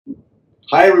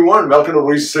Hi everyone, welcome to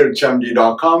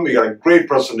ResearchMD.com. We got a great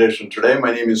presentation today.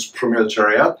 My name is Pramil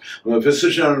Cheriyath. I'm a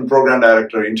physician and program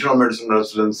director, internal medicine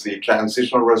residency,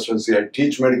 transitional residency. I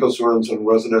teach medical students and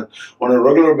residents on a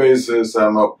regular basis.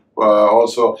 I'm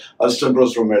also assistant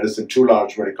professor of medicine, two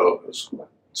large medical schools.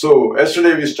 So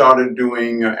yesterday we started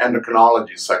doing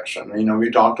endocrinology section. We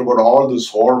talked about all these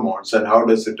hormones and how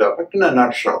does it affect in a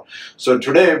nutshell. So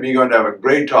today we're going to have a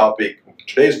great topic.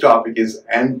 Today's topic is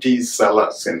Empty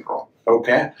Sella Syndrome.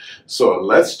 Okay, so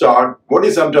let's start. What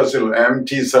is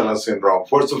empty sella syndrome?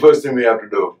 The first thing we have to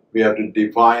do, we have to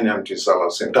define empty sella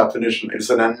syndrome. Definition: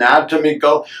 it's an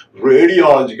anatomical,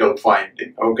 radiological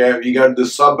finding. Okay, we got the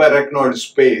subarachnoid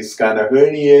space kind of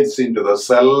herniates into the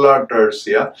cellular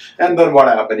turcica, and then what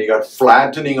happened? You got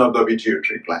flattening of the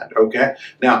pituitary gland. Okay,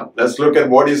 now let's look at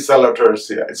what is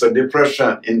celotrzia. It's a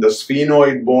depression in the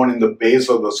sphenoid bone in the base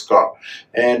of the skull,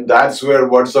 and that's where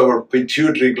what's our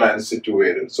pituitary gland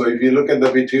situated. So if you look at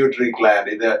the pituitary gland,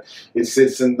 it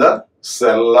sits in the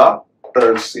sella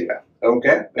turcica.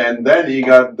 Okay, and then you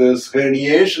got this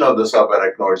herniation of the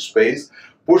subarachnoid space,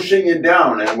 pushing it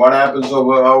down, and what happens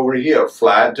over here?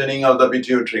 Flattening of the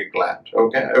pituitary gland.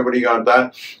 Okay, everybody got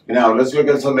that? Now let's look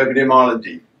at some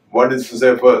epidemiology. What is to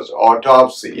say first?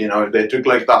 Autopsy. They took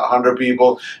like 100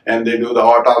 people and they do the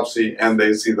autopsy and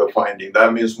they see the finding.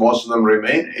 That means most of them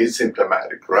remain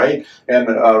asymptomatic, right? And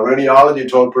radiology,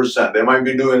 12%. They might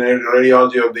be doing a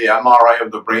radiology of the MRI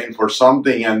of the brain for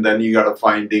something, and then you got a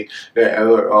finding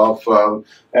of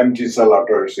empty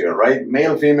celotrzia, right?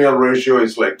 Male-female ratio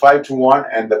is like 5:1,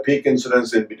 and the peak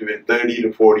incidence is between 30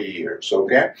 to 40 years,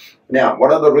 okay? Now,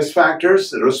 what are the risk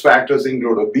factors? The risk factors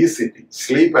include obesity,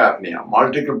 sleep apnea,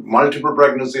 multiple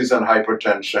pregnancies, and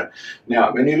hypertension.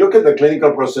 Now, when you look at the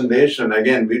clinical presentation,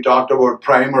 again, we talked about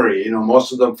primary,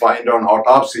 most of them find on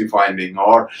autopsy finding,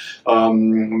 or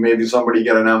maybe somebody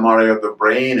get an MRI of the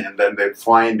brain and then they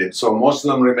find it. So most of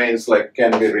them remain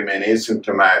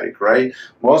asymptomatic, right?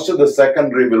 Most of the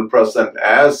secondary will present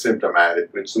as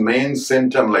symptomatic, which the main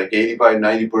symptom, like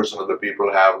 85–90% of the people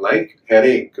have like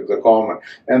headache, the common,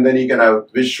 and then you can have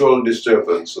visual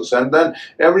disturbances, and then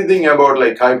everything about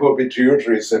like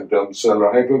hypopituitary symptoms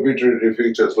or hypopituitary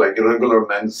features like irregular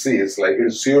menses, like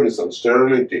hirsutism,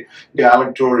 sterility,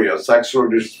 galactorrhea, sexual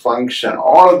dysfunction,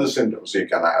 all of the symptoms you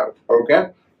can have. Okay,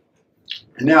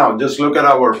 now just look at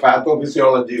our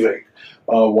pathophysiology, like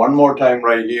one more time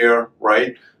right here,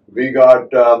 right? We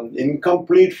got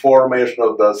incomplete formation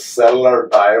of the cellular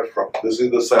diaphragm. This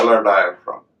is the cellular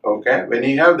diaphragm. Okay, when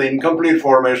you have the incomplete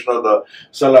formation of the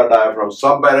cellular diaphragm,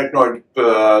 subarachnoid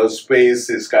space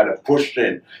is kind of pushed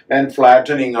in, and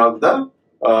flattening of the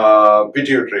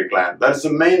pituitary gland. That's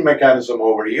the main mechanism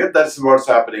over here. That's what's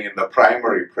happening in the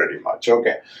primary pretty much.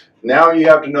 Okay. Now you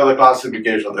have to know the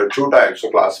classification. There are two types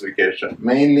of classification,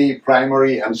 mainly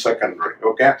primary and secondary.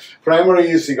 Okay, primary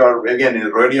is you got again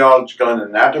in radiological and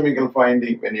anatomical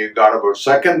finding. When you got about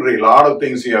secondary, a lot of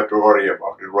things you have to worry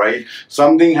about it, right?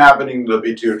 Something happening to the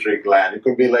pituitary gland. It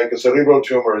could be like a cerebral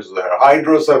tumor is there,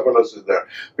 hydrocephalus is there,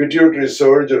 pituitary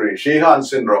surgery, Sheehan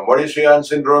syndrome. What is Sheehan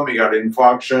syndrome? You got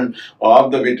infarction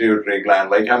of the pituitary gland,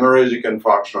 like hemorrhagic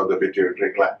infarction of the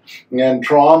pituitary gland, and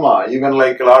trauma. Even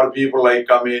like a lot of people like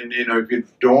come in. If you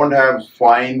don't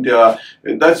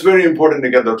that's very important to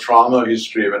get the trauma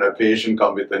history when a patient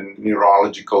comes with a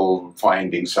neurological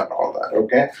findings and all that,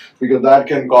 okay? Because that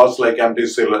can cause like empty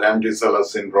sella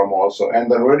syndrome also. And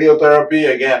the radiotherapy,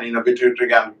 again, pituitary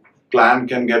gland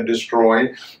can get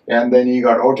destroyed, and then you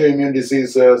got autoimmune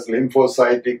diseases,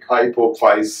 lymphocytic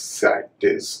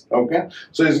hypophysitis. Okay,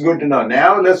 so it's good to know.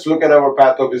 Now let's look at our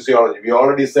pathophysiology. We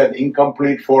already said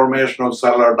incomplete formation of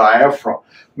cellular diaphragm,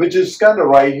 which is kind of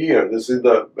right here. This is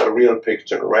the real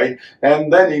picture, right? And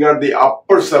then you got the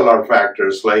upper cellular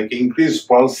factors like increased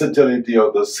pulsatility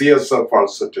of the CSF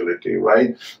pulsatility,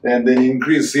 right? And then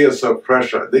increased CSF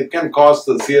pressure. They can cause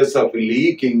the CSF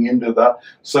leaking into the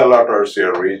cellular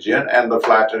turcica region and the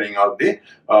flattening of the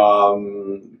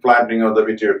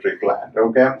pituitary gland.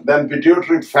 Okay, then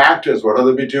pituitary factors. What are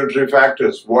the pituitary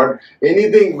factors?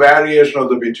 Anything variation of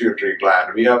the pituitary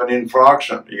gland. We have an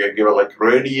infarction. You can give it like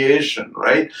radiation,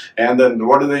 right? And then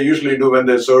what do they usually do when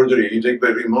there's surgery? They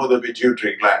remove the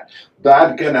pituitary gland.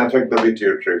 That can affect the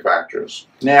pituitary factors.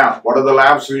 Now, what are the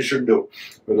labs we should do?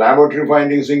 The laboratory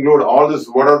findings include all this.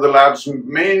 What are the labs?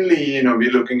 Mainly,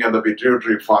 we're looking at the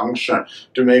pituitary function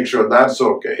to make sure that's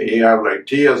okay. You have like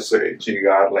TSH, you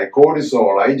got like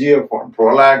cortisol, IGF-1,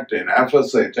 prolactin,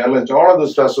 FSH, LH, all of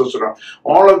this testosterone,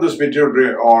 all of this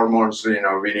pituitary hormones, we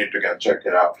need to get checked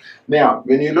it out. Now,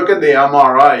 when you look at the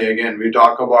MRI, again, we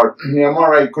talk about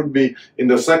MRI could be in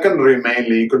the secondary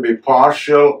mainly, it could be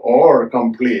partial or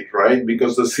complete, right? right?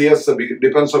 Because the CSF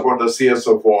depends upon the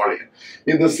CSF volume.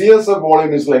 If the CSF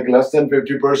volume is like less than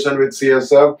 50% with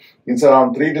CSF, it's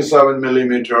around 3 to 7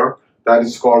 millimeter. That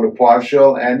is called a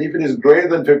partial. And if it is greater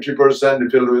than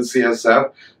 50% filled with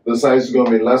CSF, the size is going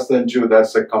to be less than 2.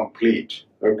 That's a complete.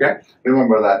 Okay,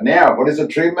 remember that. Now, what is the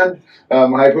treatment?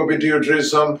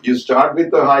 Hypopituitarism, you start with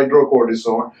the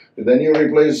hydrocortisone, then you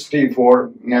replace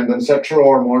T4, and then sexual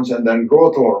hormones, and then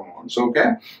growth hormones,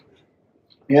 okay?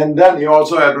 And then you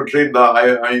also have to treat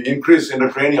the increase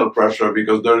intracranial pressure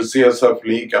because there is CSF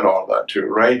leak and all that too,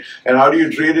 right? And how do you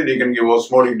treat it? You can give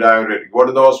osmotic diuretic. What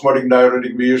is the osmotic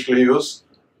diuretic we usually use?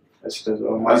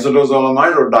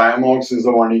 Acetazolamide or Diamox is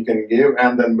the one you can give,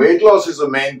 and then weight loss is the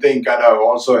main thing. Kind of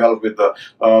also help with the,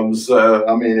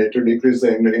 to decrease the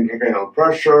intracranial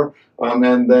pressure,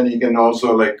 and then you can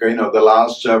also the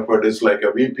last effort is like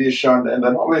a VP shunt, and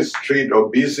then always treat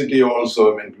obesity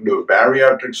also. Do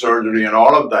bariatric surgery and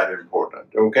all of that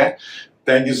important. Okay,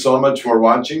 thank you so much for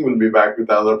watching. We'll be back with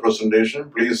another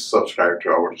presentation. Please subscribe to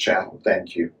our channel.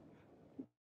 Thank you.